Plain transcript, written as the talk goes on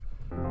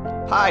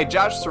Hi,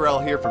 Josh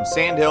Sorrell here from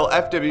Sandhill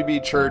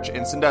FWB Church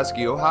in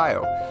Sandusky,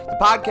 Ohio. The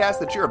podcast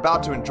that you're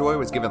about to enjoy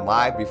was given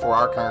live before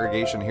our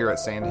congregation here at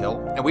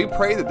Sandhill, and we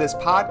pray that this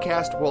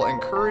podcast will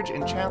encourage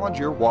and challenge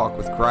your walk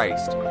with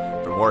Christ.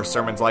 For more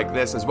sermons like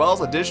this, as well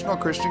as additional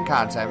Christian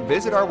content,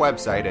 visit our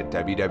website at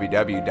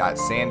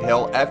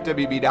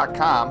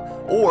www.sandhillfwb.com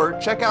or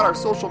check out our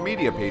social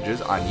media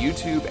pages on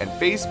YouTube and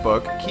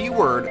Facebook,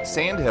 keyword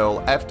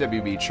Sandhill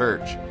FWB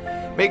Church.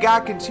 May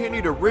God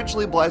continue to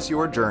richly bless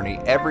your journey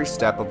every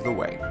step of the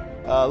way.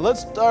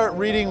 Let's start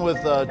reading with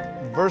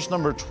verse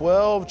number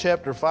 12,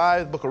 chapter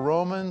 5, book of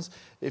Romans.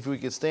 If we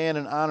could stand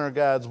and honor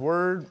God's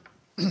word.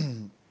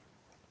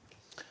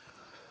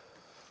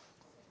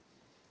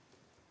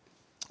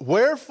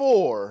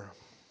 Wherefore,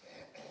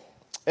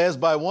 as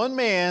by one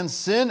man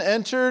sin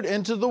entered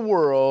into the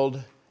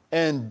world,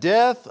 and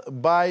death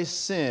by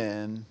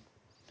sin,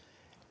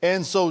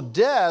 and so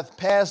death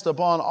passed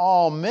upon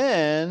all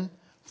men,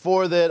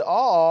 for that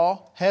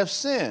all have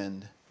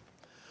sinned.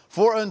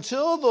 For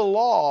until the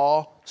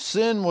law,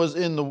 sin was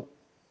in the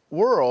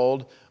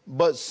world,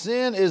 but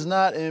sin is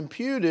not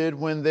imputed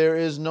when there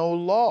is no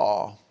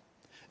law.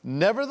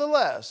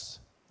 Nevertheless,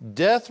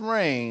 death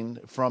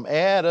reigned from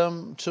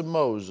Adam to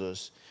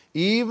Moses,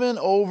 even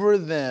over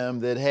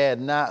them that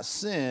had not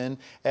sinned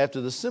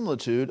after the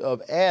similitude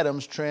of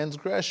Adam's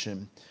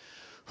transgression,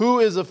 who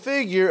is a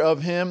figure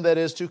of him that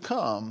is to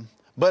come.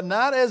 But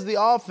not as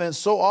the offense,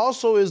 so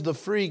also is the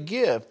free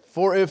gift.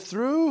 For if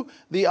through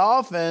the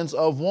offense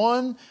of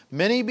one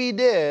many be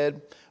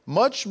dead,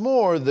 much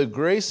more the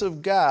grace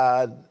of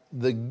God,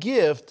 the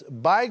gift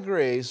by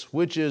grace,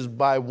 which is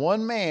by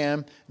one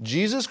man,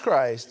 Jesus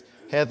Christ,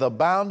 hath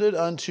abounded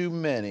unto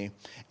many.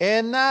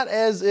 And not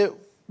as it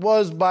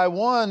was by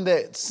one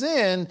that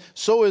sinned,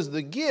 so is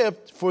the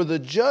gift, for the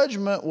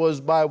judgment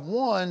was by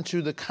one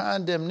to the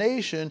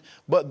condemnation,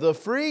 but the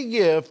free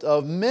gift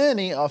of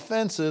many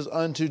offenses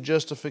unto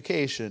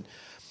justification.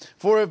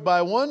 For if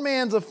by one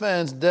man's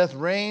offense death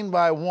reigned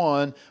by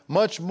one,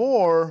 much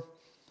more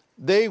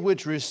they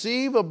which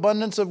receive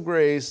abundance of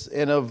grace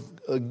and of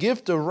a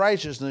gift of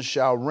righteousness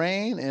shall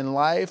reign in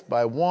life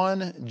by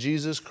one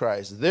Jesus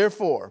Christ.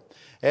 Therefore,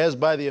 as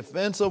by the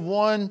offense of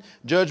one,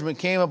 judgment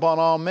came upon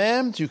all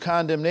men to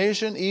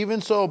condemnation,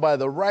 even so by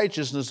the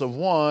righteousness of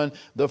one,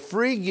 the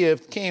free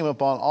gift came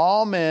upon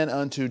all men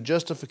unto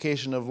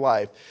justification of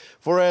life.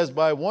 For as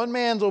by one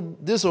man's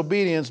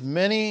disobedience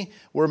many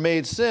were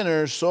made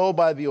sinners, so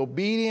by the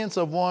obedience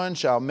of one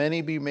shall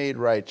many be made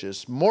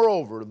righteous.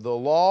 Moreover, the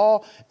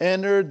law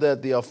entered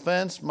that the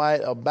offense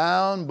might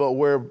abound, but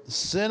where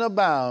sin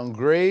abound,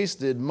 grace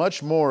did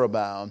much more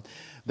abound.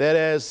 That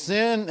as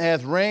sin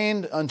hath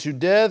reigned unto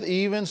death,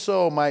 even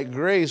so might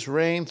grace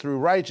reign through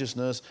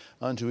righteousness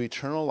unto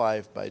eternal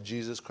life by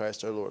Jesus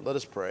Christ our Lord. Let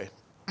us pray.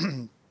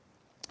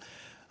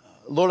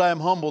 Lord, I am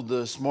humbled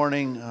this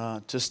morning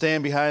to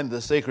stand behind the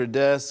sacred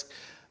desk.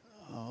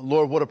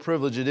 Lord, what a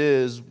privilege it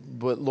is.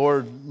 But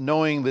Lord,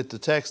 knowing that the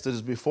text that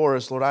is before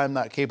us, Lord, I am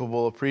not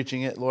capable of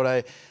preaching it. Lord,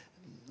 I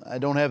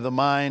don't have the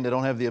mind. I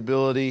don't have the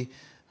ability.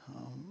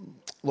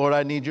 Lord,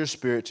 I need your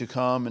Spirit to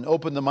come and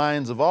open the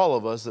minds of all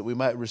of us that we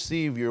might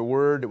receive your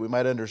word, that we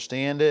might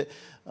understand it.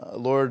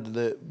 Lord,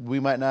 that we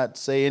might not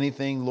say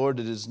anything, Lord,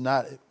 that is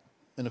not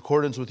in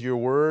accordance with your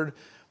word.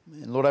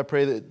 And Lord, I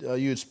pray that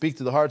you would speak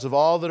to the hearts of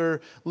all that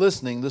are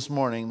listening this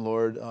morning,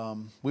 Lord.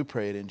 We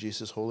pray it in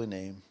Jesus' holy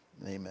name.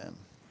 Amen.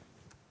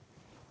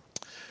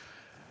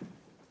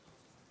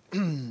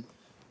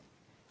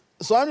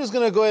 So I'm just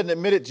going to go ahead and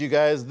admit it to you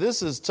guys.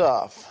 This is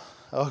tough,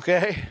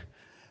 okay?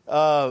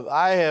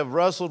 I have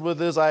wrestled with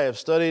this. I have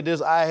studied this.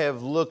 I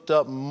have looked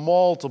up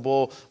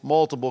multiple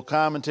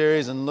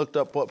commentaries and looked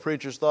up what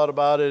preachers thought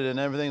about it and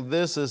everything.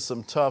 This is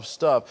some tough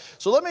stuff.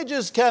 So let me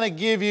just kind of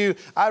give you,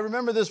 I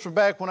remember this from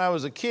back when I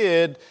was a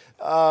kid,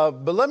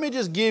 but let me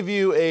just give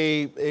you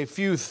a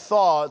few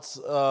thoughts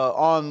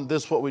on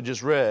this, what we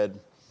just read.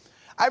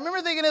 I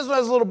remember thinking this when I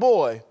was a little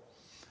boy.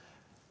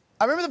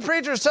 I remember the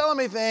preachers telling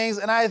me things,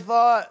 and I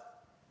thought,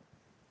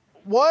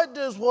 what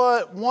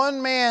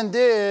one man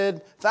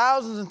did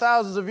thousands and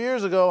thousands of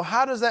years ago,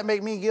 how does that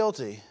make me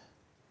guilty?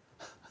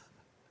 Have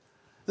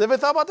you ever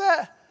thought about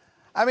that?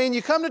 I mean,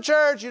 you come to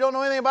church, you don't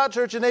know anything about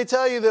church, and they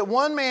tell you that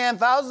one man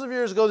thousands of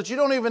years ago that you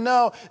don't even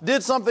know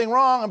did something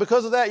wrong, and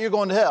because of that, you're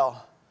going to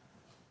hell.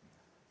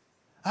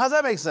 How does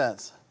that make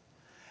sense?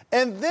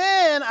 And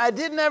then I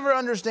didn't ever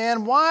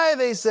understand why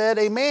they said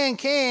a man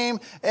came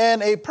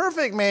and a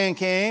perfect man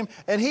came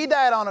and he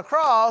died on a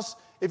cross.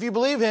 If you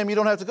believe him, you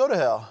don't have to go to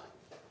hell.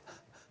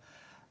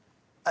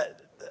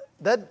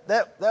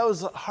 That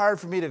was hard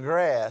for me to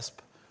grasp.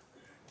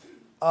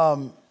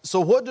 So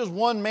what does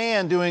one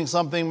man doing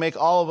something make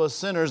all of us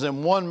sinners,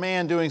 and one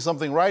man doing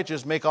something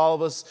righteous make all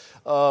of us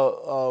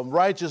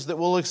righteous that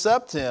will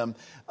accept him?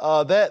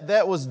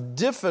 That was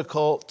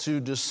difficult to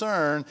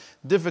discern,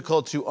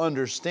 difficult to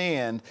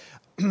understand.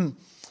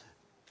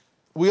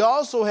 We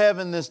also have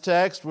in this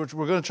text, which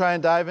we're going to try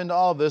and dive into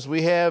all of this,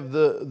 we have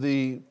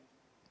the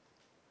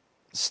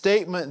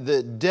statement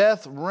that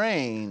death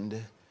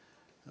reigned.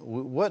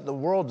 What in the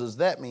world does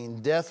that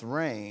mean, death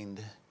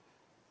reigned?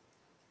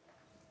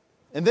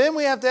 And then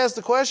we have to ask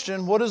the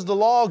question, what is the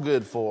law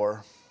good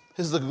for?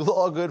 Is the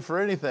law good for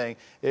anything?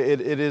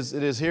 It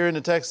is here in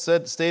the text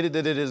stated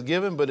that it is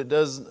given, but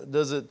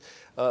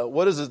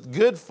what is it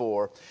good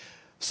for?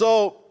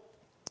 So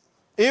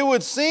it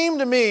would seem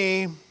to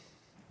me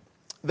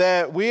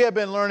that we have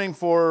been learning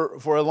for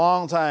a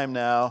long time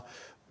now.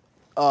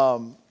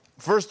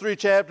 First 3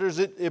 chapters,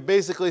 it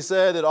basically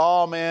said that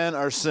all men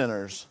are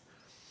sinners.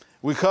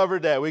 We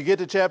covered that. We get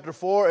to chapter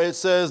 4, it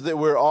says that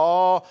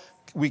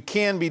we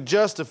can be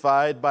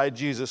justified by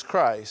Jesus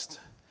Christ.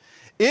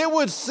 It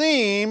would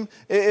seem,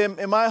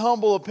 in my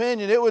humble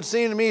opinion, it would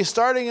seem to me,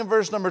 starting in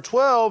verse number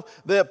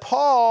 12, that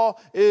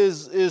Paul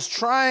is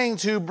trying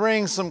to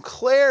bring some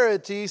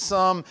clarity,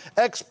 some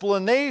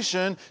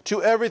explanation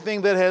to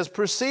everything that has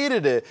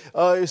preceded it.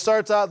 It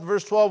starts out in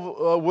verse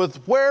 12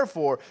 with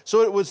wherefore.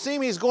 So it would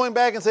seem he's going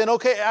back and saying,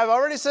 okay, I've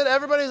already said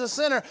everybody's a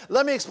sinner.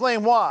 Let me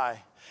explain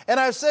why. And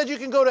I've said you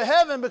can go to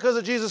heaven because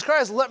of Jesus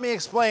Christ. Let me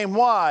explain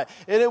why.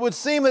 And it would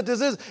seem that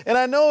this is, and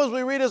I know as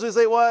we read this, we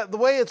say, well, the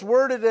way it's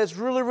worded, it's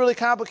really, really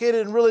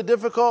complicated and really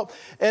difficult.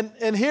 And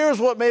here's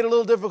what made it a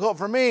little difficult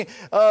for me.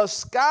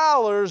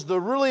 Scholars, the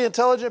really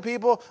intelligent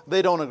people,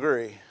 they don't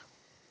agree.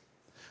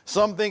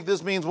 Some think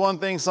this means one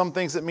thing, some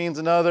thinks it means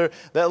another.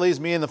 That leaves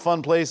me in the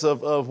fun place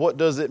of what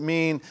does it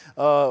mean,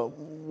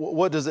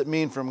 what does it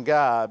mean from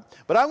God?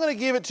 But I'm going to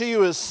give it to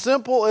you as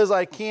simple as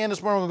I can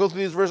this morning. I'm going to go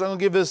through these verses. I'm going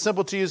to give it as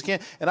simple to you as I can.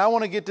 And I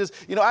want to get this,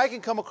 I can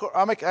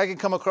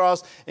come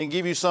across and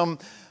give you some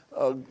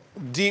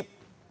deep,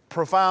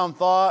 profound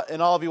thought,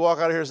 and all of you walk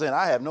out of here saying,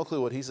 I have no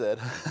clue what he said.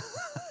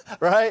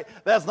 Right?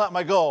 That's not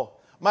my goal.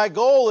 My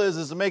goal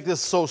is to make this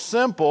so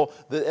simple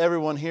that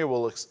everyone here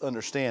will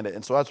understand it.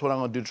 And so that's what I'm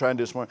going to try and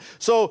do this morning.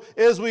 So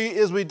as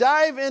we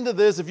dive into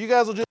this, if you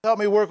guys will just help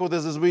me work with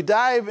this, as we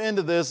dive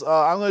into this,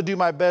 I'm going to do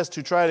my best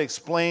to try to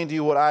explain to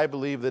you what I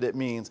believe that it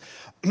means.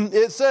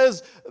 It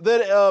says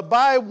that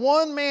by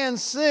one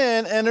man's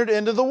sin entered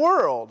into the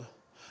world.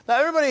 Now,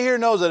 everybody here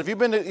knows that. If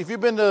you've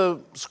been to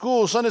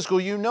school, Sunday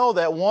school, you know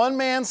that one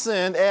man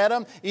sinned,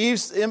 Adam.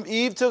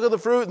 Eve took of the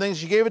fruit, and then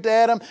she gave it to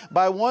Adam.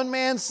 By one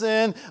man's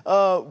sin,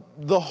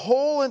 the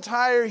whole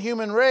entire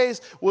human race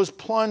was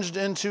plunged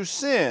into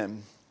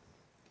sin.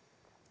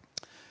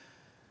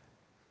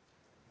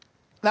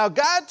 Now,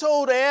 God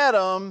told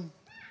Adam,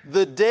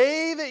 the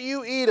day that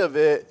you eat of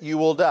it, you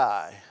will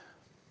die.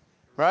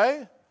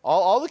 Right?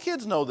 All the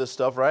kids know this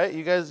stuff, right?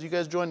 You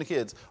guys join the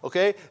kids,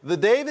 okay? The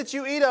day that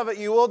you eat of it,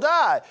 you will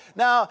die.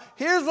 Now,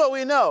 here's what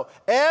we know.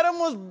 Adam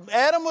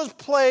was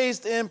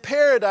placed in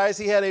paradise.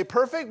 He had a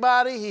perfect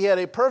body. He had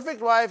a perfect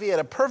wife. He had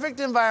a perfect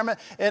environment.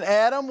 And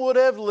Adam would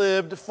have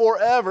lived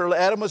forever.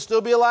 Adam would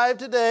still be alive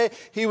today.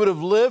 He would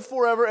have lived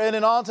forever. And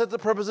in all intents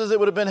and purposes, it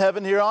would have been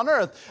heaven here on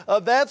earth.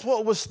 That's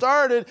what was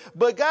started.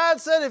 But God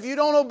said, if you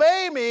don't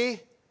obey me,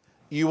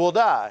 you will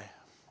die.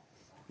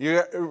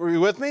 Are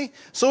you with me?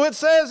 So it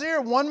says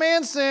here, one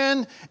man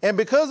sinned, and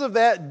because of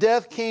that,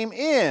 death came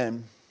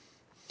in.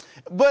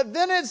 But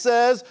then it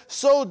says,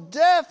 so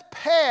death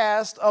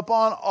passed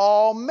upon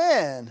all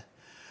men.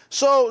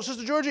 So,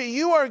 Sister Georgia,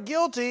 you are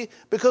guilty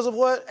because of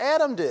what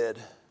Adam did.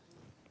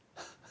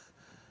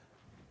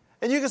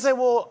 And you can say,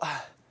 well,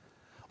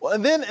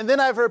 and then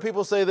I've heard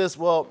people say this,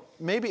 well,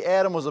 maybe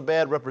Adam was a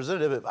bad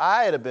representative. If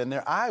I had been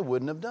there, I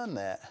wouldn't have done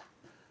that.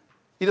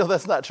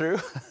 That's not true.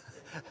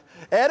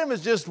 Adam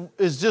is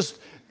just,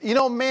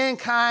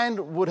 mankind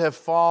would have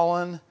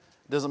fallen.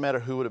 Doesn't matter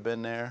who would have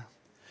been there.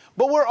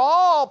 But we're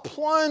all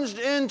plunged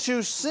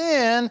into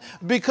sin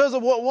because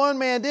of what one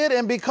man did.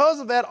 And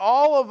because of that,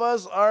 all of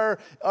us are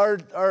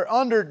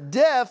under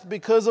death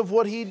because of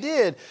what he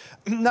did.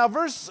 Now,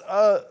 verse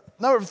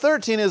number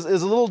 13 is a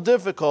little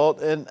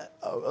difficult, and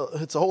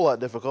it's a whole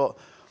lot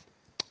difficult.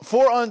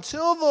 For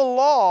until the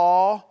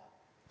law,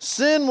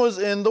 sin was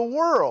in the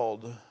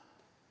world.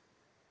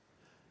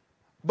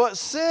 But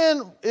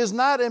sin is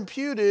not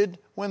imputed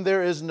when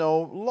there is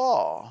no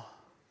law.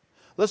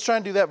 Let's try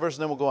and do that verse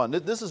and then we'll go on.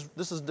 This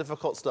is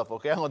difficult stuff,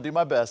 okay? I'm going to do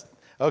my best,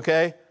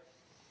 okay?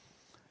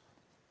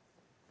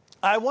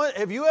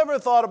 Have you ever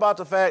thought about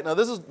the fact, now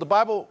this is what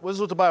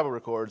the Bible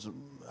records.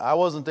 I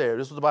wasn't there.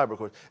 This is what the Bible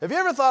records. Have you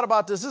ever thought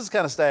about this? This is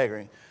kind of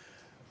staggering.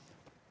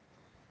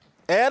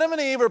 Adam and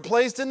Eve are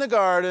placed in the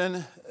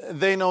garden.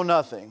 They know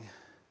nothing.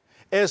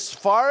 As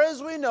far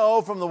as we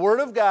know from the Word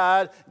of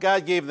God,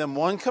 God gave them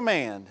one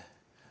command.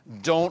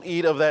 Don't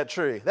eat of that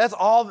tree. That's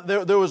all.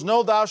 There was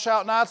no thou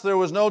shalt nots. There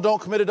was no don't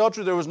commit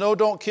adultery. There was no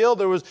don't kill.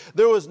 There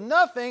was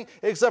nothing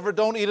except for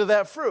don't eat of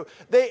that fruit.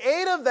 They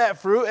ate of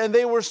that fruit and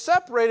they were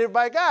separated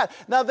by God.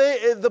 Now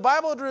the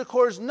Bible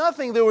records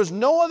nothing. There was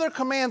no other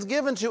commands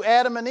given to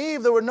Adam and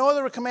Eve. There were no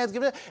other commands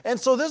given. And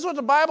so this is what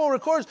the Bible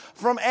records.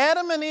 From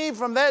Adam and Eve,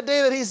 from that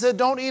day that he said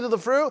don't eat of the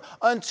fruit,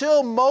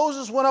 until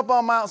Moses went up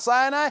on Mount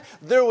Sinai,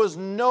 there was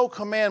no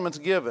commandments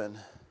given.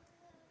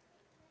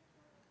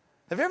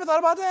 Have you ever thought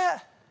about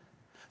that?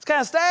 It's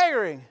kind of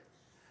staggering.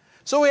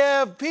 So we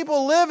have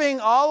people living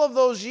all of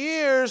those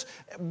years,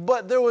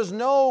 but there was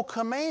no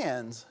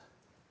commands.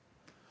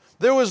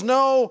 There was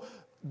no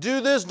do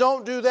this,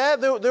 don't do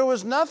that. There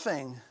was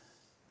nothing.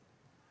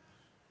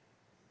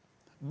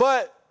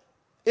 But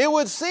it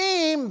would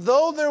seem,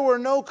 though there were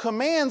no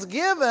commands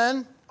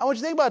given, I want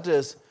you to think about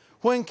this.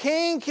 When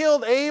Cain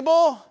killed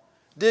Abel,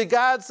 did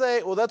God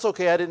say, well, that's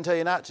okay, I didn't tell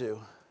you not to?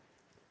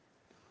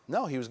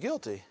 No, he was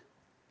guilty.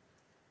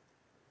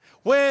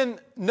 When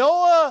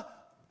God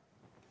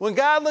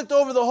looked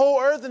over the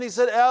whole earth and he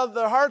said,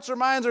 their hearts or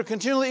minds are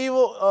continually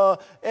evil,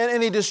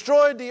 and he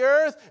destroyed the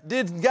earth,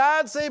 did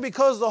God say,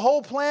 because the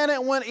whole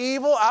planet went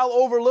evil, I'll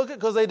overlook it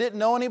because they didn't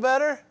know any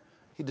better?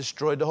 He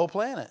destroyed the whole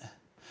planet.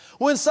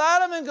 When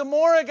Sodom and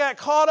Gomorrah got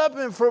caught up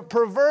in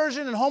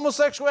perversion and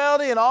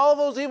homosexuality and all of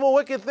those evil,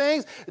 wicked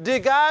things,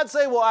 did God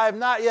say, well, I have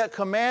not yet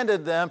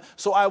commanded them,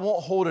 so I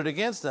won't hold it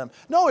against them?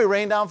 No, he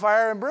rained down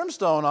fire and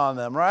brimstone on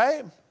them,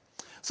 right?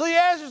 So you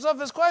ask yourself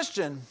this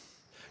question.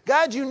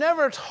 God, you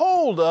never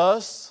told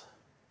us,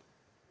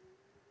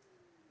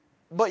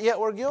 but yet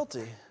we're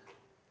guilty.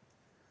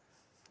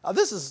 Now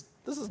this is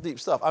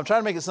deep stuff. I'm trying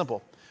to make it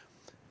simple.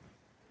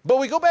 But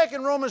we go back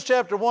in Romans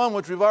chapter 1,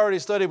 which we've already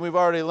studied, we've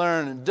already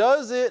learned.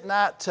 Does it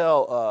not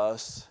tell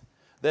us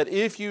that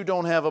if you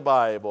don't have a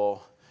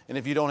Bible and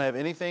if you don't have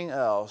anything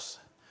else,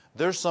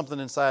 there's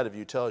something inside of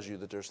you tells you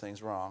that there's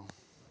things wrong?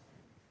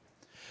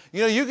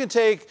 You know, you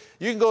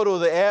can go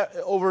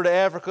to over to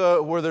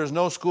Africa where there's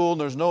no school, and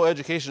there's no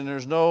education,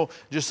 there's no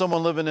just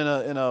someone living in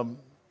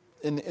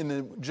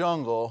the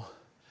jungle,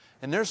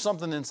 and there's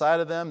something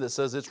inside of them that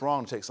says it's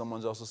wrong to take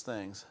someone else's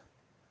things.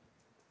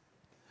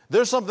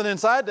 There's something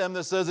inside them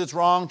that says it's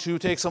wrong to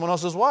take someone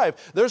else's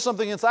wife. There's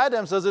something inside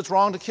them that says it's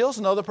wrong to kill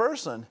another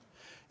person.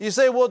 You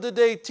say, well, did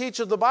they teach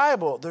of the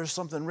Bible? There's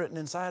something written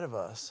inside of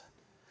us.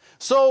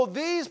 So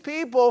these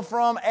people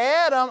from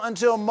Adam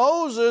until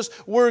Moses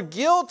were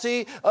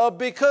guilty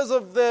because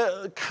of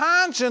the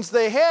conscience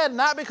they had,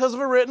 not because of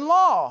a written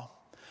law.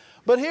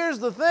 But here's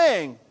the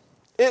thing.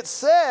 It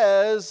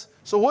says,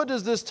 so what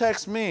does this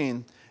text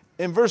mean?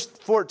 In verse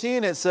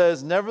 14 it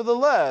says,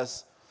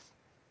 nevertheless,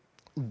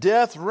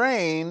 death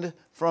reigned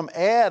from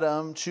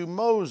Adam to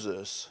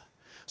Moses.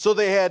 So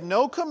they had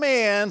no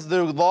commands.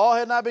 The law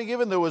had not been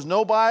given. There was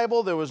no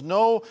Bible. There was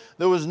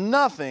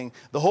nothing.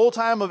 The whole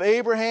time of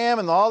Abraham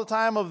and all the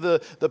time of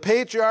the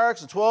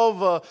patriarchs, the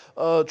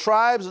 12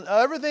 tribes, and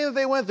everything that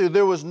they went through,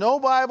 there was no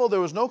Bible. There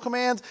was no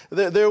commands.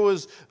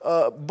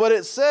 But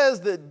it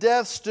says that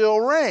death still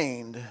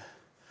reigned.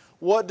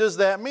 What does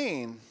that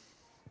mean?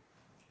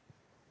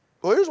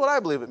 Well, here's what I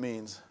believe it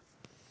means.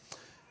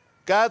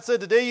 God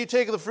said, the day you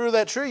take the fruit of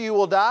that tree, you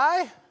will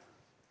die.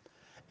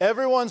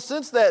 Everyone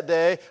since that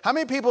day, how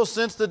many people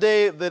since the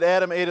day that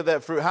Adam ate of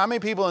that fruit, how many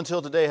people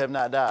until today have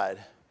not died?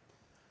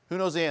 Who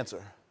knows the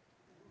answer?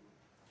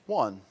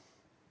 One.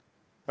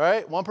 All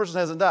right? One person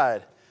hasn't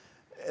died.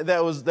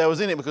 That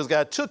was in it because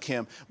God took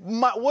him.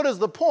 What is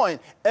the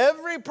point?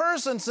 Every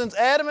person since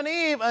Adam and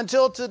Eve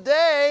until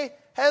today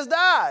has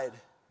died.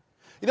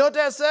 You know what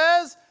that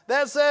says?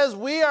 That says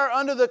we are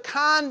under the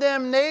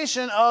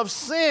condemnation of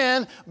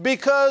sin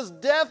because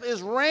death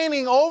is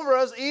reigning over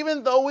us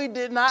even though we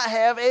did not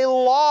have a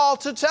law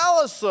to tell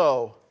us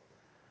so.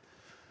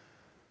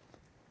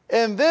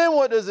 And then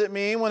what does it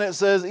mean when it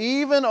says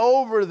even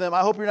over them?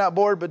 I hope you're not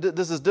bored, but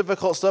this is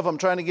difficult stuff. I'm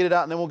trying to get it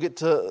out and then we'll get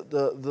to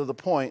the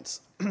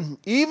points.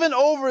 Even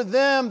over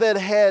them that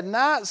had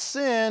not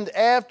sinned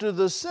after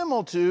the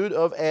similitude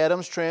of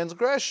Adam's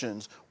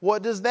transgressions.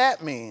 What does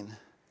that mean?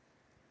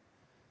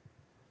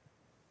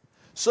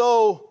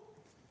 So,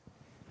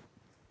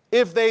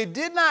 if they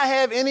did not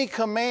have any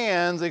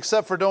commands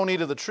except for don't eat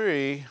of the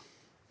tree,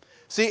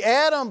 see,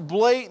 Adam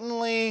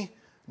blatantly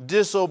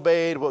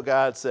disobeyed what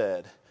God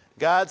said.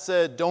 God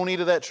said, don't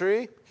eat of that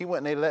tree. He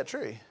went and ate of that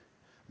tree.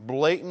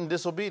 Blatant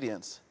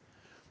disobedience.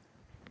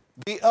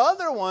 The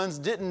other ones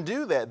didn't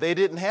do that. They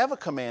didn't have a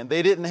command.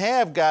 They didn't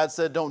have God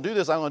said, don't do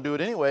this, I'm going to do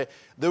it anyway.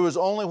 There was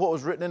only what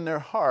was written in their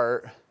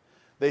heart.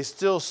 They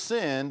still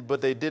sinned, but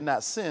they did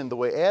not sin the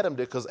way Adam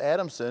did, because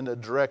Adam sinned a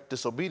direct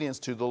disobedience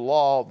to the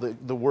law,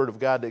 the word of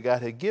God that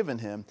God had given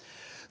him.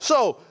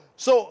 So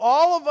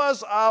all of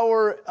us,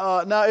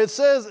 now it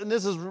says, and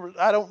this is,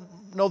 I don't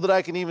know that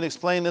I can even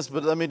explain this,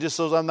 but let me just,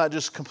 so I'm not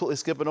just completely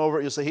skipping over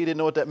it. You'll say he didn't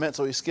know what that meant,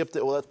 so he skipped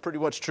it. Well, that's pretty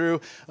much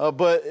true.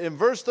 But in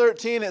verse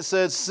 13, it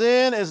says,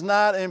 sin is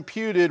not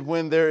imputed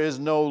when there is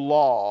no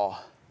law.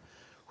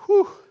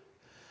 Whew.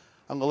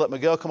 I'm going to let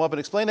Miguel come up and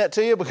explain that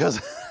to you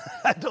because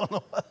I don't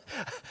know.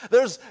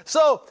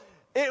 So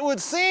it would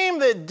seem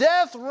that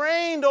death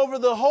reigned over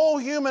the whole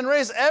human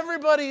race.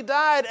 Everybody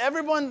died.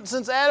 Everyone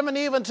since Adam and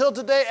Eve until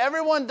today,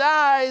 everyone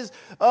dies.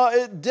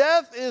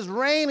 Death is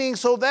reigning,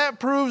 so that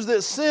proves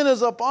that sin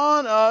is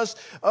upon us.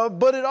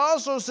 But it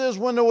also says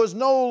when there was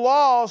no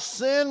law,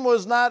 sin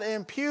was not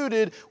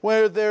imputed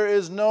where there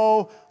is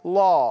no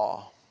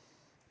law.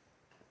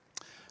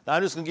 Now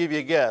I'm just going to give you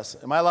a guess.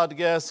 Am I allowed to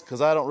guess?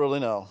 Because I don't really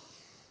know.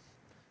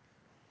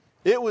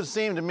 It would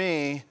seem to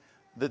me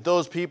that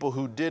those people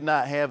who did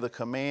not have the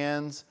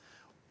commands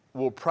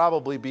will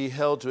probably be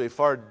held to a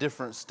far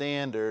different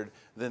standard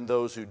than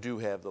those who do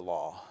have the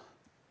law.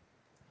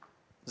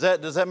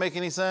 Does that make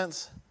any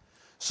sense?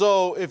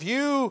 So if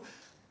you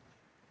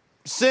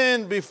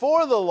sinned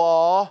before the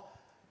law,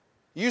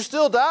 you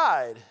still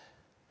died.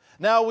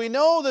 Now, we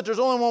know that there's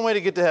only one way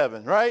to get to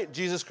heaven, right?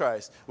 Jesus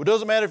Christ. It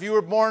doesn't matter if you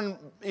were born,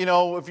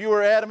 if you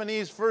were Adam and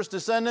Eve's first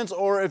descendants,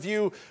 or if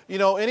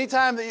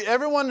anytime,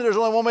 everyone, there's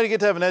only one way to get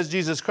to heaven, that's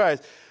Jesus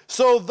Christ.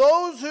 So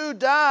those who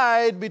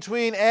died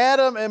between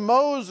Adam and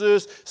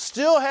Moses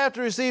still have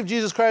to receive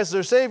Jesus Christ as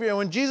their Savior. And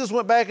when Jesus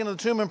went back into the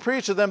tomb and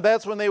preached to them,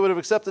 that's when they would have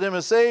accepted him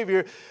as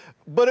Savior.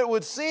 But it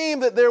would seem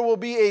that there will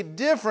be a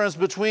difference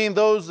between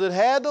those that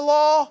had the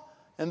law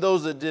and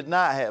those that did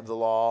not have the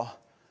law,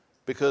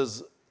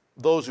 because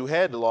those who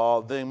had the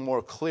law then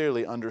more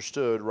clearly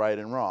understood right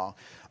and wrong.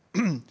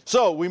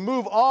 So we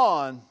move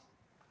on.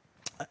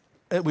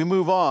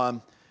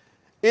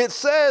 It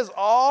says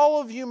all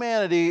of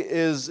humanity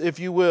is, if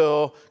you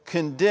will,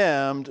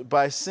 condemned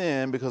by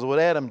sin because of what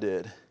Adam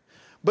did.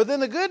 But then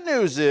the good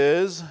news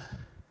is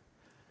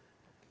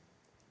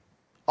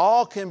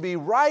all can be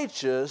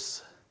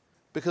righteous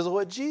because of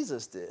what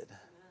Jesus did.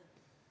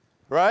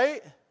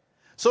 Right?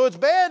 So it's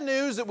bad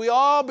news that we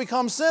all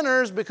become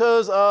sinners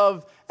because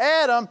of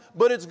Adam,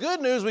 but it's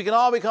good news we can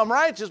all become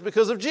righteous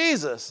because of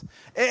Jesus.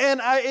 And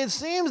it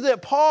seems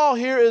that Paul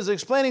here is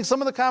explaining,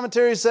 some of the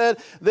commentaries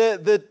said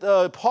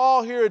that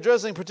Paul here,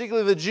 addressing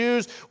particularly the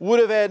Jews, would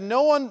have had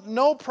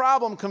no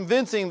problem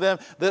convincing them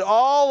that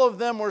all of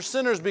them were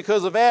sinners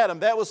because of Adam.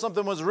 That was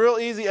something that was real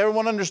easy.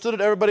 Everyone understood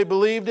it. Everybody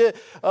believed it.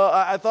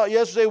 I thought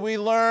yesterday we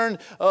learned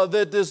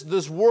that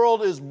this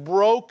world is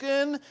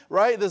broken,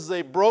 right? This is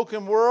a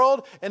broken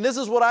world. And this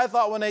is what I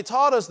thought when they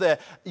taught us that.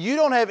 You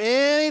don't have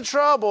any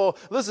trouble.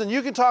 Listen,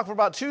 you can talk for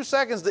about 2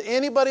 seconds to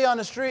anybody on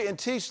the street and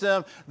teach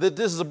them that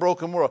this is a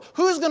broken world.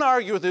 Who's going to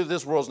argue with you that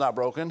this world's not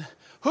broken?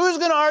 Who's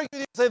going to argue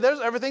with you and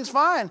say everything's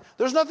fine?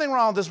 There's nothing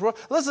wrong with this world.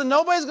 Listen,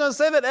 nobody's going to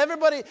say that.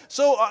 Everybody.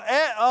 So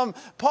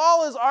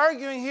Paul is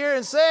arguing here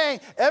and saying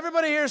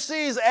everybody here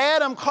sees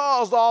Adam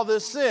caused all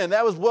this sin.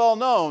 That was well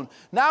known.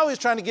 Now he's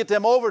trying to get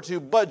them over to,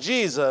 but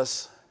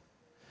Jesus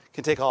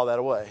can take all that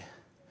away.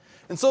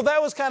 And so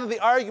that was kind of the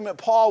argument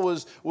Paul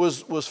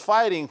was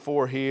fighting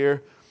for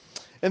here.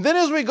 And then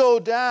as we go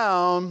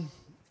down,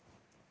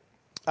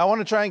 I want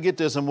to try and get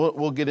this, and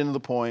we'll get into the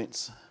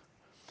points.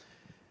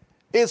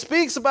 It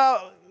speaks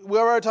about, we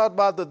already talked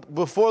about that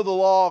before the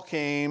law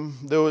came,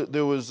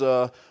 there was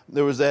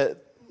that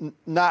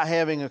not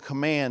having a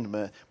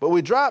commandment. But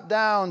we drop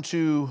down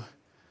to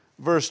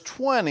verse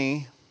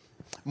 20.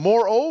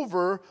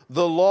 Moreover,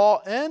 the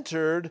law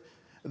entered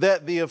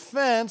that the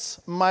offense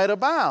might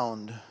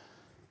abound.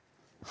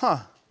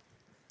 The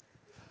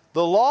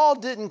law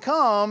didn't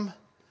come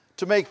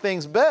to make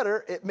things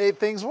better, it made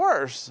things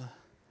worse.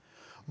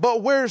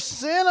 But where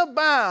sin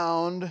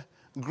abound,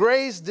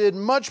 grace did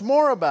much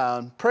more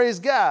abound. Praise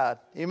God.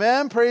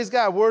 Amen? Praise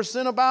God. Where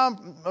sin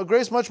abound,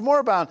 grace much more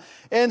abound.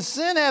 And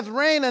sin hath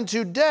reigned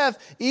unto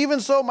death, even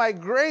so might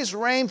grace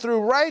reign through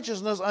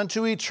righteousness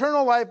unto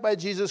eternal life by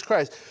Jesus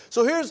Christ.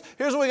 So here's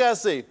what we got to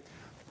see.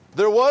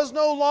 There was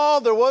no law,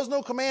 there was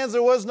no commands,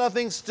 there was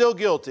nothing, still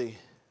guilty.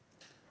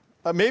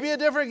 Maybe a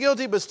different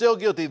guilty, but still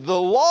guilty.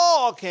 The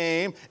law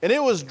came, and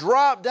it was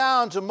dropped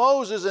down to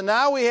Moses, and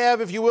now we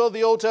have, if you will,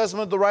 the Old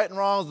Testament, the right and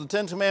wrongs, the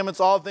Ten Commandments,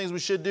 all the things we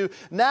should do.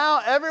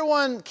 Now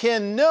everyone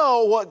can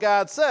know what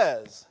God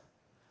says.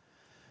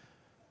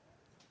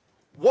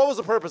 What was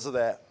the purpose of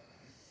that?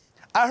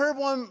 I heard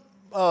one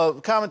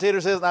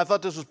commentator say, and I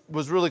thought this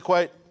was really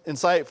quite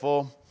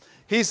insightful.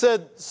 He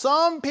said,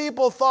 some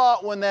people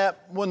thought when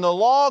the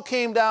law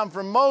came down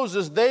from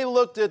Moses, they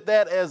looked at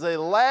that as a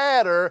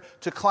ladder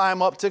to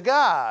climb up to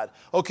God.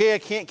 Okay, I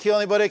can't kill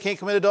anybody, I can't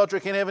commit adultery, I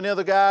can't have any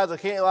other gods, I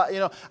can't,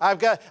 I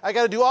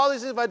got to do all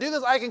these things. If I do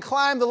this, I can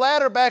climb the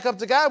ladder back up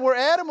to God where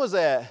Adam was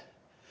at.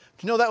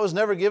 Do you know that was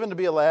never given to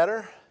be a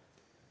ladder?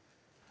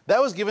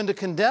 That was given to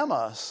condemn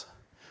us.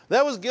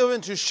 That was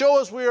given to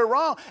show us we are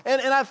wrong.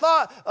 And I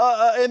thought,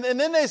 and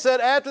then they said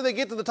after they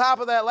get to the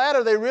top of that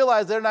ladder, they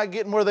realize they're not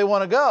getting where they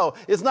want to go.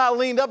 It's not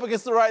leaned up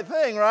against the right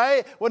thing,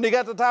 right? When they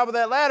got to the top of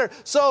that ladder.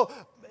 So,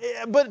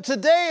 but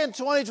today in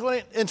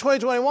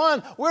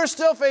 2021, we're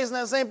still facing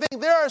that same thing.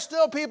 There are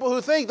still people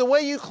who think the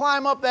way you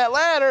climb up that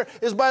ladder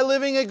is by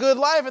living a good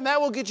life, and that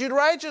will get you to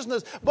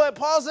righteousness. But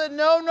Paul said,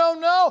 no.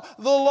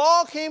 The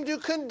law came to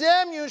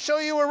condemn you, show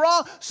you were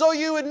wrong, so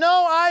you would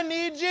know I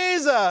need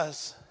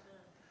Jesus.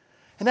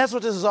 And that's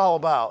what this is all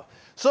about.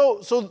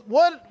 So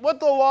what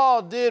the law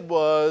did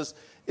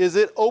is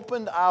it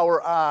opened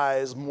our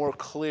eyes more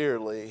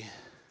clearly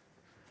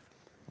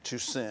to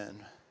sin.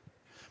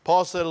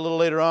 Paul said a little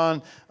later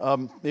on,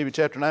 maybe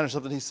chapter 9 or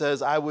something, he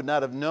says, I would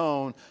not have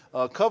known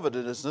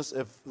covetousness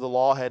if the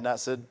law had not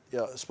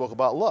spoke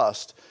about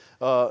lust.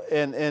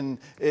 And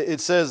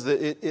it says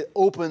that it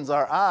opens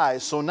our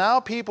eyes. So now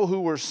people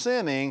who were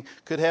sinning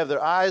could have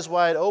their eyes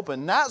wide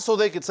open, not so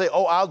they could say,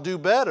 oh, I'll do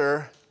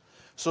better,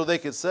 so they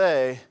could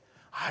say,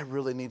 I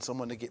really need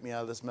someone to get me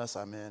out of this mess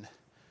I'm in.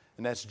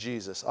 And that's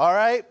Jesus. All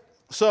right?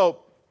 So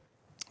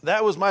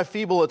that was my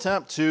feeble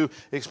attempt to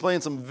explain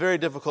some very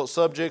difficult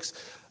subjects.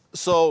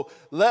 So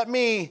let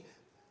me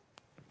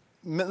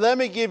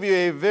give you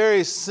a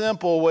very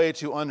simple way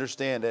to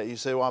understand it. You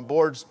say, well, I'm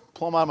bored,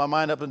 plumb out of my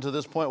mind up until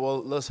this point.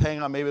 Well, let's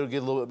hang on. Maybe it'll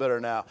get a little bit better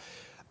now.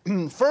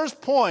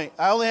 First point,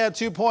 I only had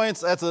 2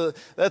 points. That's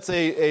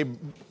a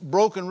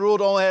broken rule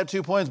to only have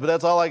 2 points, but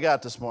that's all I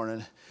got this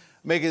morning.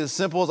 Make it as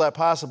simple as I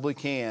possibly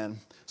can.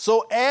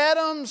 So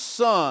Adam's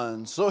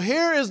sons. So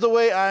here is the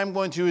way I'm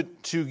going to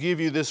give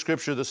you this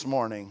scripture this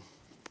morning.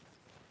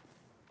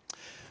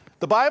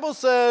 The Bible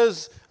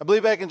says, I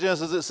believe back in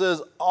Genesis, it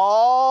says,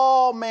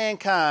 all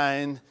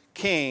mankind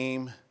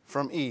came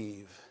from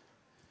Eve.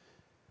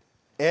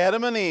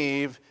 Adam and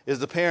Eve is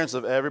the parents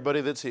of everybody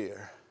that's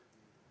here.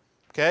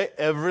 Okay,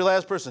 every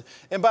last person.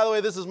 And by the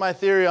way, this is my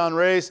theory on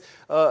race,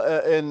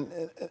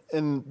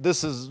 and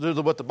this is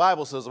what the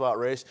Bible says about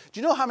race. Do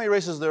you know how many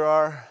races there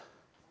are?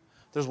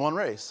 There's one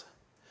race.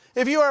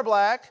 If you are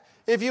black,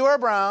 if you are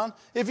brown,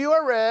 if you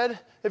are red,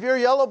 if you're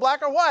yellow,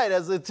 black, or white,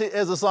 as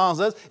the song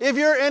says, if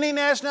you're any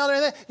nationality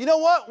or anything, you know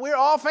what? We're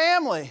all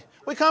family.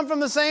 We come from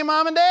the same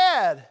mom and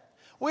dad.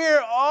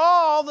 We're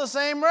all the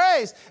same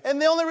race.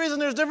 And the only reason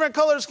there's different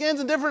colored skins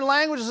and different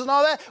languages and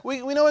all that, we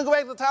know we go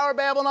back to the Tower of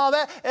Babel and all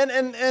that, and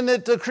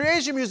at the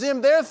Creation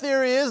Museum, their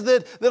theory is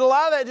that a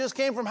lot of that just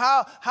came from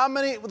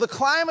the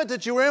climate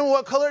that you were in,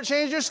 what color it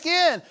changed your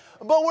skin.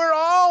 But we're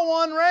all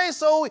one race,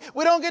 so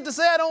we don't get to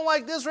say, I don't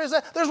like this race.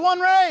 There's one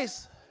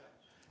race.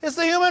 It's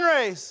the human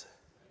race.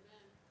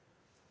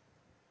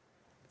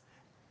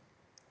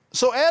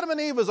 So Adam and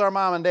Eve is our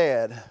mom and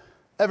dad.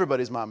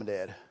 Everybody's mom and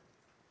dad.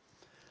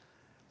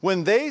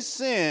 When they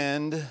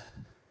sinned,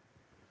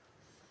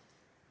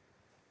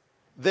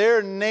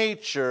 their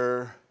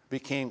nature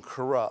became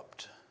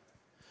corrupt.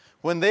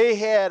 When they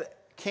had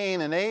Cain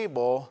and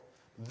Abel,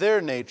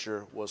 their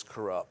nature was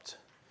corrupt.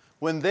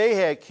 When they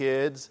had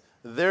kids,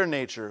 their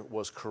nature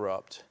was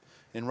corrupt.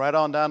 And right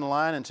on down the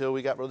line until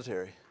we got Brother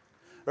Terry.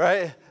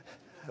 Right?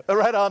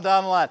 Right on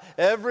down the line.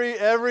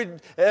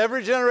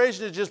 Every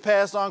generation has just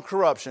passed on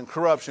corruption.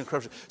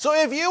 So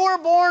if you were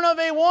born of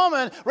a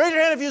woman, raise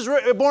your hand if you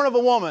were born of a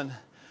woman.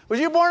 Was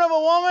you born of a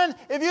woman?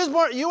 If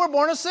you were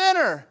born a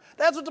sinner.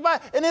 That's what the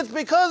Bible, and it's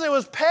because it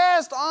was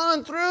passed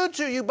on through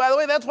to you. By the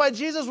way, that's why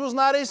Jesus was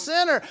not a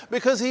sinner,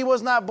 because he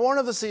was not born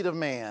of the seed of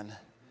man.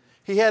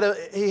 He had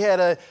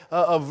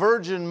a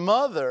virgin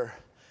mother.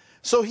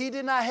 So he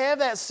did not have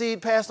that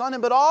seed passed on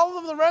him, but all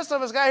of the rest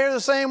of us got here the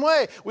same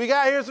way. We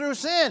got here through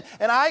sin,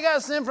 and I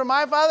got sin from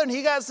my father, and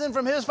he got sin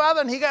from his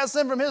father, and he got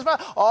sin from his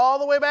father, all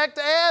the way back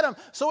to Adam.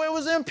 So it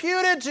was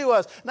imputed to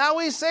us. Now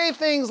we say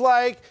things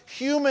like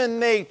human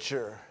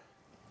nature.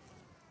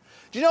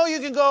 Do you know you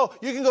can go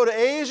to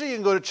Asia, you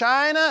can go to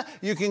China,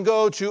 you can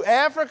go to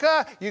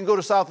Africa, you can go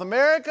to South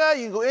America,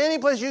 you can go any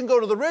place, you can go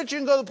to the rich, you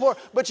can go to the poor.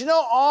 But you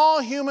know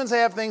all humans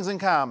have things in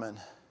common.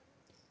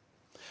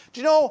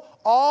 Do you know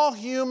all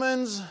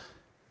humans,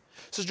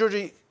 Sister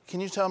Georgie, can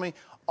you tell me,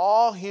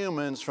 all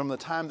humans from the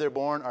time they're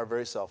born are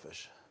very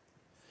selfish.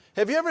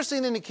 Have you ever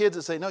seen any kids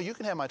that say, no, you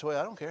can have my toy,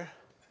 I don't care?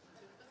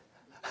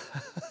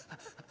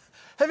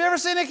 Have you ever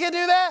seen a kid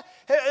do that?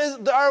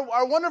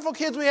 Our wonderful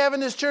kids we have in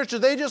this church, are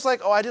they just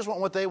like, I just want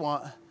what they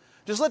want?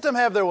 Just let them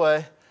have their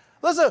way.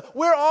 Listen,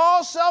 we're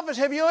all selfish.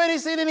 Have you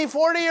seen any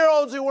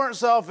 40-year-olds who weren't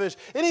selfish?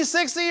 Any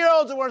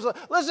 60-year-olds who weren't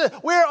selfish? Listen,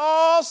 we're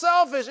all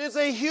selfish. It's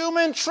a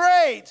human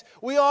trait.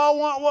 We all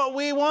want what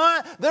we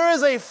want. There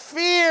is a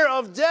fear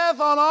of death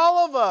on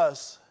all of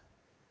us.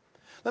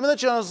 Let me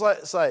let you on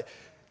this side.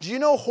 Do you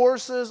know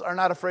horses are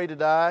not afraid to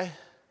die?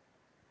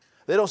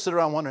 They don't sit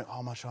around wondering,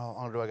 how much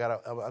longer do I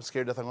got? I'm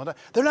scared to death, I'm going to die.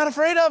 They're not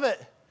afraid of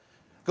it.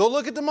 Go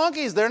look at the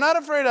monkeys. They're not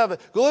afraid of it.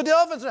 Go look at the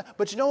elephants.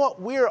 But you know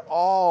what? We're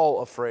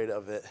all afraid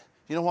of it.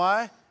 You know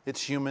why?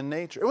 It's human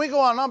nature. And we go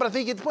on and on, but I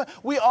think it's the point.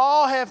 We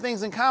all have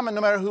things in common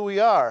no matter who we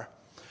are.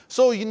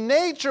 So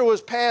nature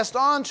was passed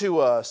on to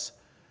us.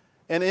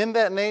 And in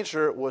that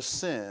nature was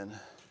sin.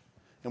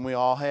 And we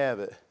all have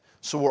it.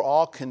 So we're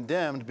all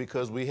condemned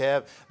because we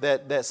have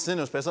that sin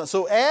was passed on.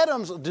 So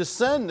Adam's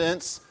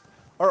descendants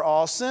are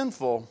all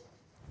sinful.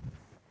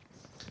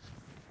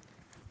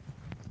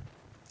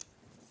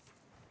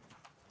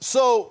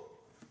 So,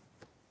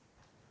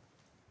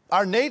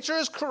 our nature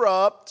is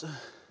corrupt.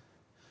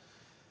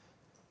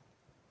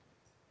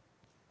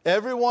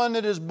 Everyone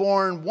that is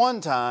born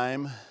one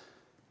time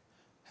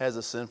has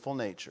a sinful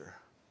nature.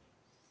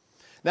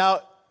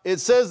 Now, it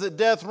says that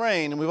death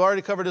reigned, and we've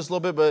already covered this a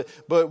little bit,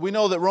 but we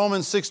know that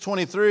Romans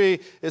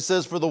 6:23, it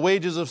says, for the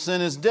wages of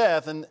sin is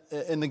death, and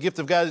the gift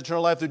of God is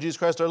eternal life through Jesus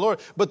Christ our Lord.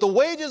 But the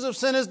wages of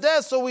sin is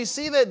death, so we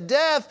see that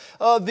death,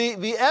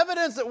 the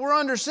evidence that we're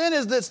under sin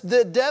is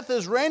that death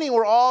is reigning,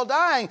 we're all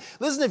dying.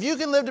 Listen, if you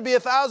can live to be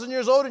 1,000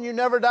 years old and you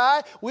never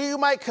die, you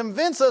might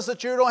convince us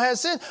that you don't have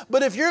sin.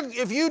 But if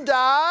you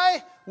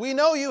die, we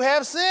know you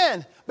have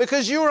sin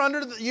because you were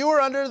under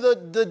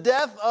the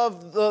death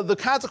of the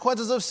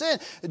consequences of sin.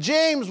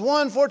 James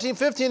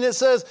 1:14-15, it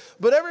says,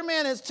 but every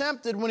man is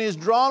tempted when he is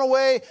drawn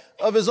away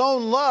of his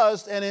own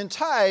lust and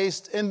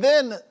enticed, and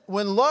then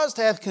when lust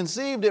hath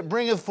conceived, it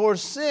bringeth forth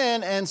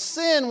sin, and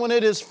sin, when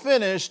it is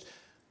finished,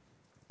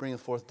 bringeth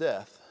forth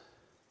death.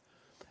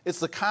 It's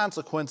the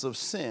consequence of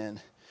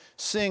sin.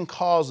 Sin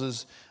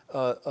causes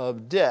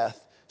of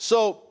death.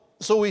 So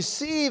we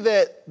see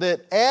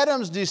that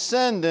Adam's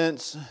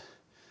descendants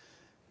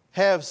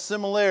have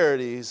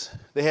similarities.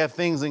 They have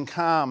things in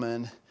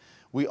common.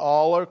 We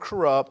all are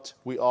corrupt.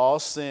 We all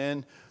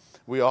sin.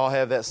 We all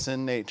have that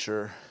sin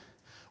nature.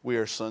 We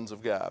are sons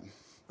of God,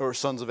 or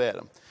sons of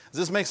Adam. Does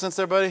this make sense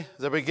to everybody?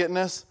 Is everybody getting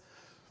this?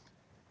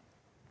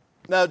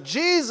 Now,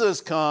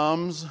 Jesus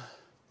comes,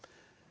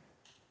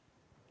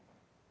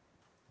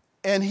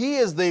 and he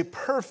is the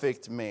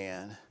perfect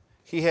man.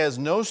 He has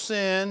no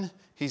sin.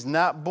 He's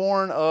not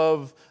born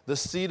of the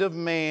seed of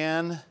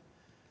man.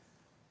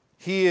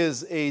 He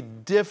is a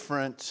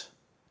different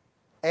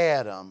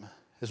Adam,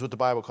 is what the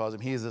Bible calls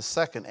him. He is the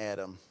second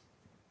Adam.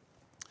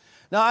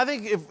 Now, I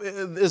think if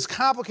as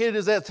complicated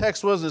as that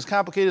text was, and as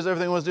complicated as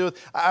everything was to do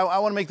with, I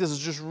want to make this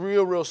just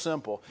real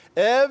simple.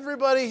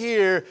 Everybody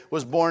here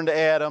was born to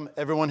Adam.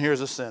 Everyone here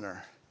is a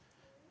sinner.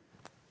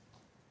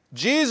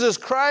 Jesus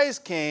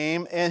Christ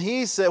came, and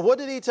he said, what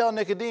did he tell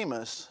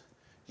Nicodemus?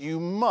 You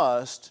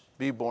must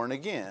be born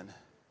again.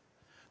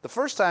 The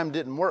first time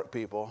didn't work,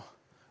 people.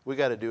 We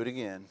got to do it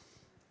again.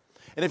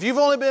 And if you've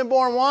only been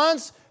born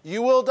once,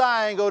 you will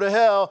die and go to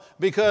hell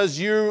because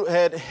you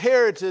had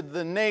inherited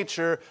the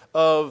nature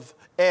of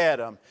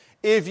Adam.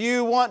 If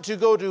you want to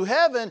go to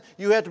heaven,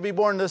 you have to be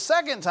born the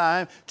second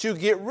time to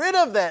get rid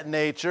of that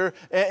nature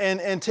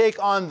and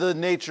take on the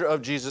nature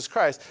of Jesus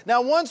Christ.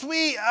 Now, once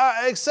we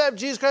accept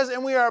Jesus Christ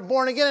and we are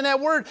born again, and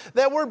that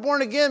word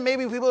born again,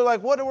 maybe people are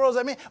like, what in the world does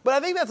that mean? But I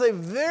think that's a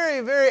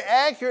very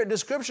accurate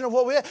description of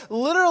what we have.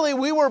 Literally,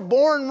 we were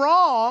born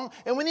wrong,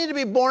 and we need to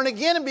be born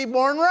again and be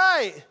born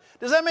right.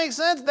 Does that make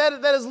sense? That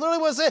is literally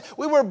what it says.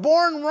 We were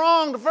born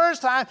wrong the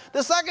first time.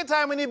 The second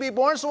time we need to be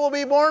born, so we'll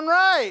be born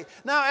right.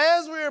 Now,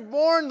 as we were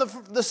born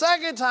the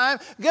second time,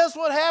 guess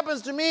what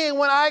happens to me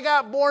when I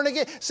got born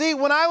again? See,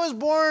 when I was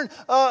born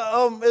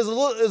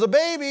as a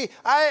baby,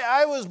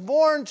 I was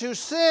born to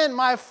sin.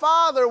 My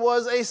father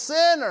was a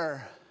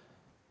sinner.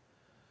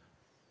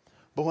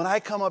 But when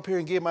I come up here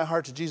and gave my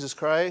heart to Jesus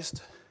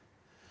Christ,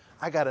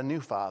 I got a new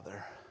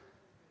father.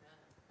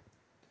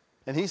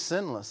 And he's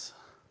sinless.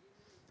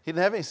 He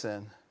didn't have any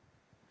sin.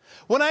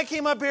 When I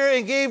came up here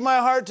and gave my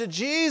heart to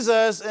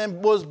Jesus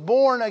and was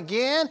born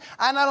again,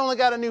 I not only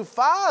got a new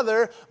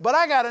father, but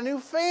I got a new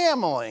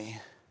family.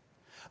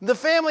 The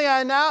family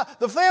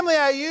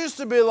I used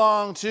to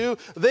belong to,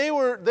 they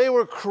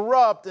were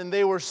corrupt and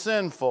they were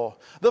sinful.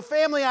 The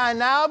family I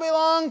now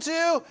belong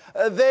to,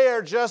 they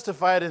are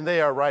justified and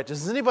they are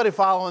righteous. Is anybody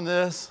following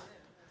this?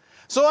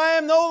 So I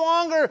am no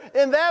longer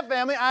in that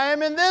family, I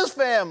am in this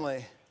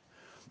family.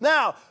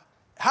 Now,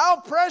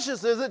 how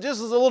precious is it,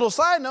 just as a little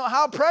side note,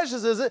 how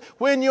precious is it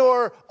when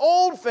your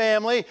old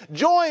family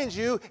joins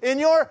you in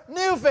your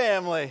new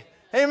family?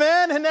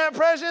 Amen? Isn't that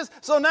precious?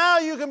 So now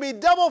you can be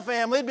double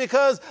familied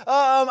because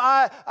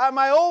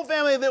my old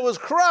family that was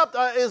corrupt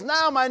is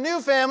now my new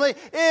family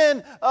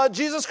in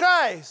Jesus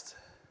Christ.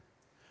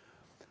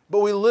 But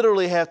we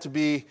literally have to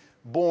be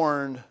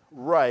born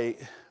right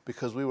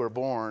because we were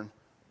born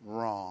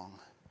wrong.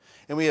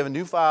 And we have a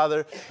new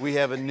father. We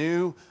have a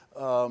new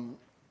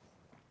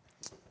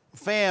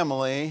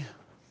family.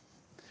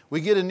 We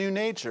get a new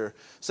nature.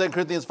 2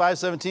 Corinthians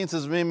 5:17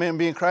 says, if any man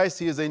be in Christ,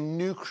 he is a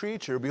new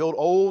creature. Behold,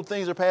 old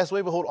things are passed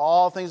away. Behold,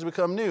 all things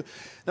become new.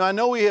 Now, I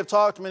know we have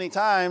talked many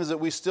times that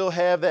we still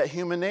have that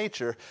human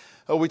nature.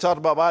 We talked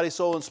about body,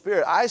 soul, and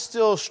spirit. I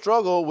still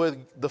struggle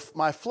with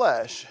my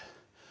flesh,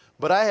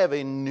 but I have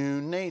a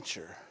new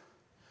nature.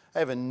 I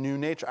have a new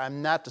nature.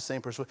 I'm not the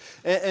same person.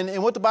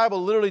 And what the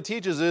Bible literally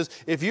teaches is,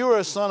 if you are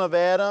a son of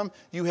Adam,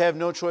 you have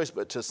no choice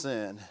but to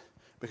sin,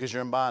 because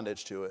you're in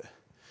bondage to it.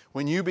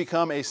 When you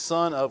become a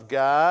son of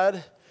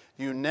God,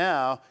 you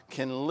now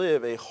can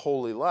live a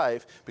holy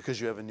life because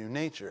you have a new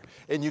nature.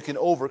 And you can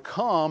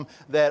overcome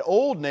that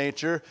old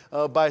nature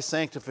by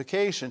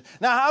sanctification.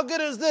 Now, how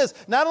good is this?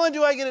 Not only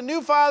do I get a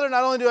new father,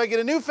 not only do I get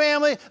a new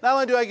family, not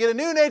only do I get a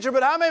new nature,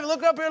 but how many,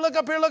 look up here.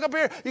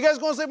 You guys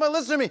going to say, but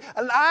listen to me.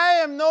 And I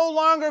am no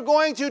longer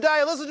going to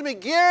die. Listen to me.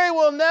 Gary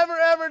will never,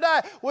 ever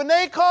die. When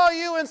they call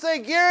you and say,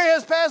 Gary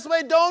has passed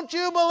away, don't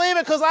you believe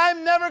it, because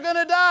I'm never going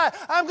to die.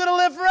 I'm going to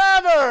live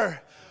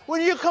forever. When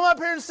you come up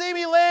here and see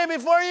me laying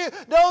before you,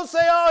 don't say,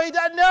 oh, he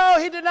died. No,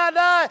 he did not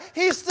die.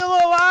 He's still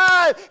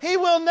alive. He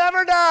will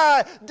never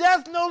die.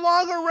 Death no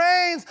longer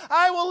reigns.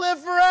 I will live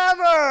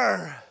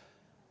forever.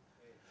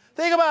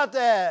 Think about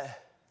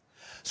that.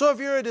 So if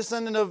you're a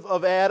descendant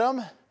of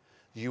Adam,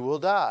 you will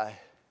die.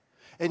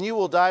 And you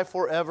will die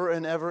forever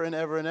and ever and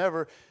ever and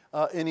ever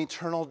in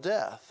eternal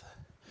death.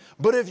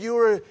 But if you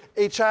are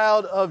a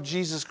child of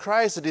Jesus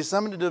Christ, a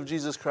descendant of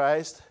Jesus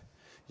Christ,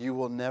 you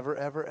will never,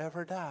 ever,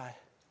 ever die.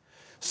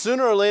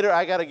 Sooner or later,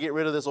 I got to get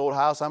rid of this old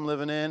house I'm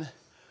living in.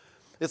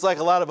 It's like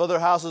a lot of other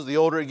houses. The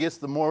older it gets,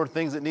 the more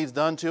things it needs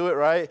done to it,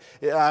 right?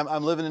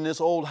 I'm living in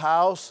this old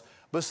house,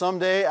 but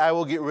someday I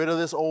will get rid of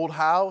this old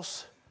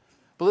house.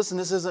 But listen,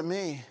 this isn't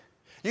me.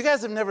 You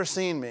guys have never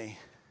seen me.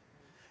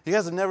 You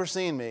guys have never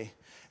seen me.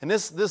 And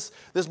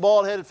this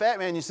bald-headed fat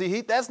man you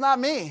see, that's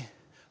not me.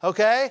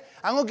 Okay?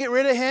 I'm going to get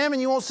rid of him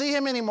and you won't see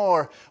him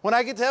anymore. When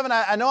I get to heaven,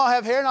 I know I'll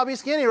have hair and I'll be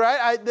skinny,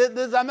 right?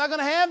 I'm not going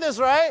to have this,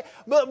 right?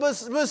 But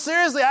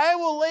seriously, I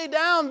will lay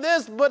down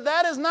this, but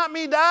that is not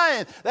me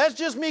dying. That's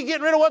just me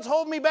getting rid of what's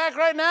holding me back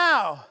right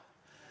now.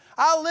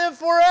 I'll live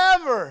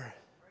forever.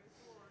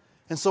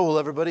 And so will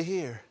everybody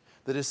here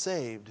that is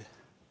saved.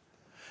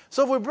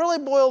 So if we really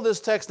boil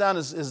this text down,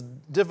 as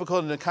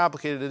difficult and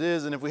complicated it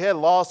is, and if we had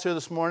Lost here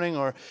this morning,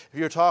 or if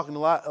you're talking to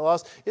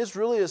Lost, it's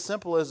really as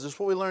simple as just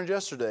what we learned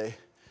yesterday.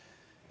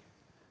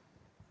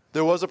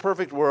 There was a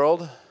perfect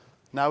world.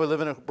 Now we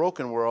live in a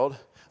broken world.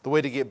 The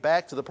way to get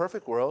back to the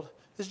perfect world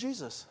is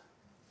Jesus.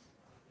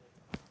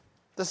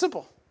 That's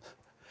simple.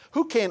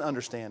 Who can't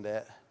understand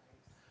that?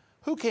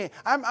 Who can't?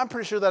 I'm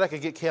pretty sure that I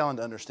could get Callan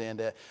to understand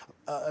that,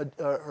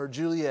 or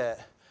Juliet.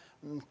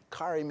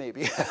 Kari,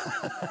 maybe.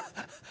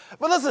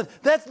 But listen,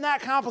 that's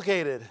not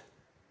complicated.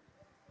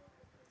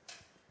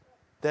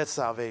 That's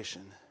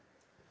salvation.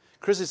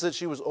 Chrissy said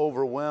she was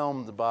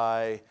overwhelmed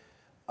by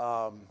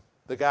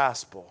the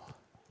gospel.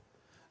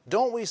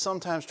 Don't we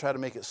sometimes try to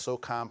make it so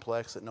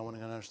complex that no one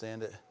can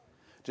understand it?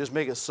 Just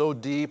make it so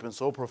deep and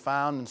so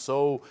profound and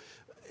so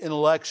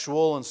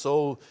intellectual and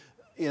so,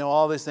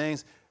 all these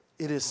things.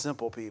 It is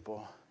simple,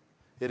 people.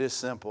 It is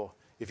simple.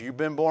 If you've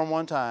been born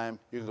one time,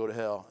 you can go to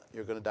hell.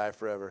 You're going to die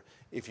forever.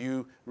 If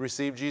you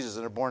receive Jesus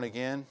and are born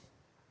again,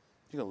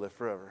 you're going to live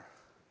forever.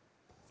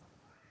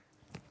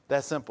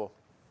 That's simple.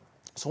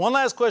 So one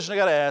last question I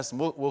got to ask, and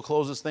we'll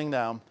close this thing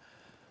down.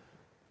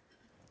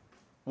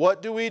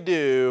 What do we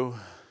do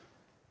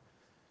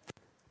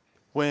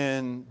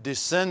when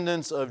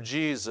descendants of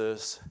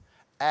Jesus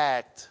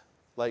act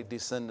like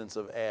descendants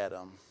of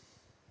Adam?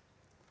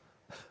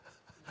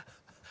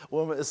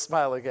 Woman is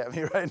smiling at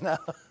me right now.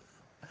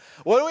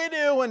 What do we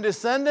do when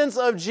descendants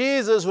of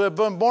Jesus who have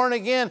been born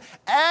again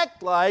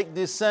act like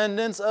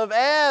descendants of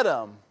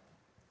Adam?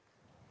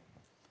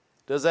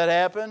 Does that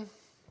happen?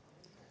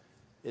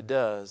 It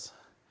does.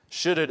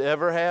 Should it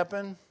ever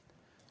happen?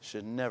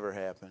 Should never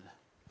happen.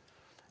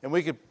 And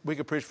we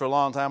could preach for a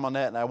long time on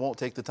that, and I won't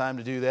take the time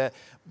to do that.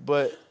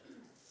 But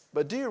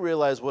do you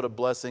realize what a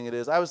blessing it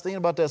is? I was thinking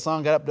about that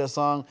song, got up that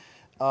song.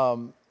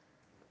 I'm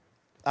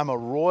a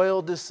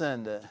royal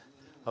descendant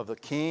of the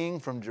King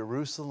from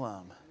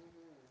Jerusalem.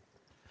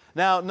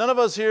 Now, none of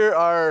us here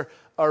are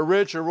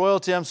rich or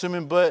royalty, I'm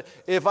assuming, but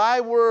if I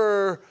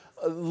were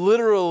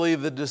literally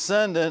the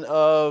descendant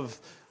of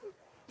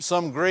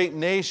some great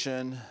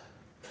nation,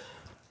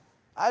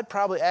 I'd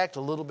probably act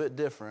a little bit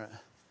different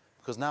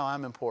because now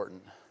I'm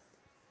important.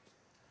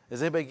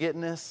 Is anybody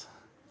getting this?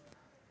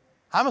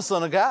 I'm a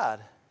son of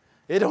God.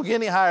 It don't get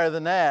any higher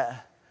than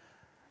that.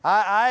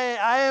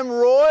 I am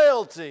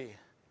royalty.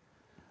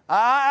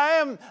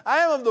 I am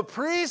of the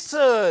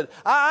priesthood.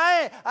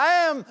 I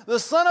am the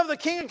son of the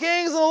King of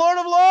Kings and the Lord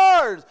of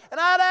Lords. And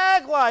I'd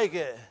act like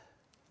it.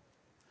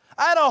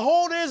 I'd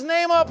hold his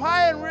name up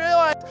high and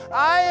realize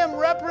I am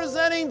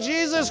representing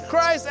Jesus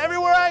Christ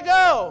everywhere I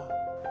go.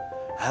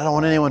 I don't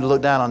want anyone to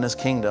look down on this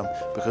kingdom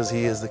because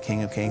he is the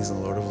King of Kings and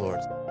the Lord of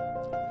Lords.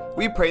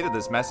 We pray that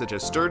this message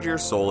has stirred your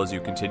soul as you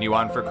continue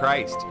on for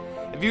Christ.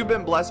 If you've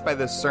been blessed by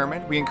this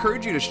sermon, we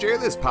encourage you to share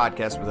this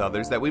podcast with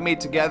others that we may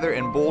together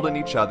embolden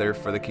each other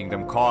for the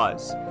kingdom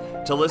cause.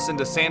 To listen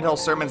to Sandhill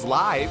Sermons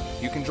live,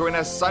 you can join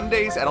us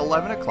Sundays at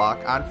 11 o'clock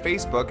on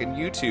Facebook and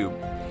YouTube.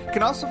 You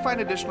can also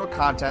find additional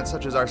content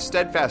such as our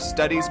Steadfast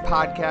Studies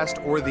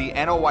podcast or the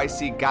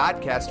NOYC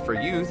Godcast for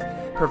Youth,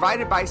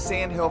 provided by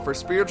Sandhill for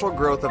spiritual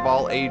growth of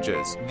all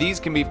ages. These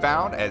can be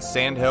found at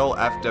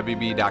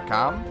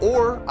sandhillfwb.com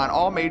or on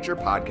all major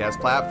podcast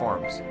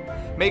platforms.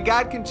 May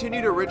God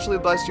continue to richly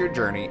bless your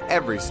journey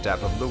every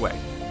step of the way.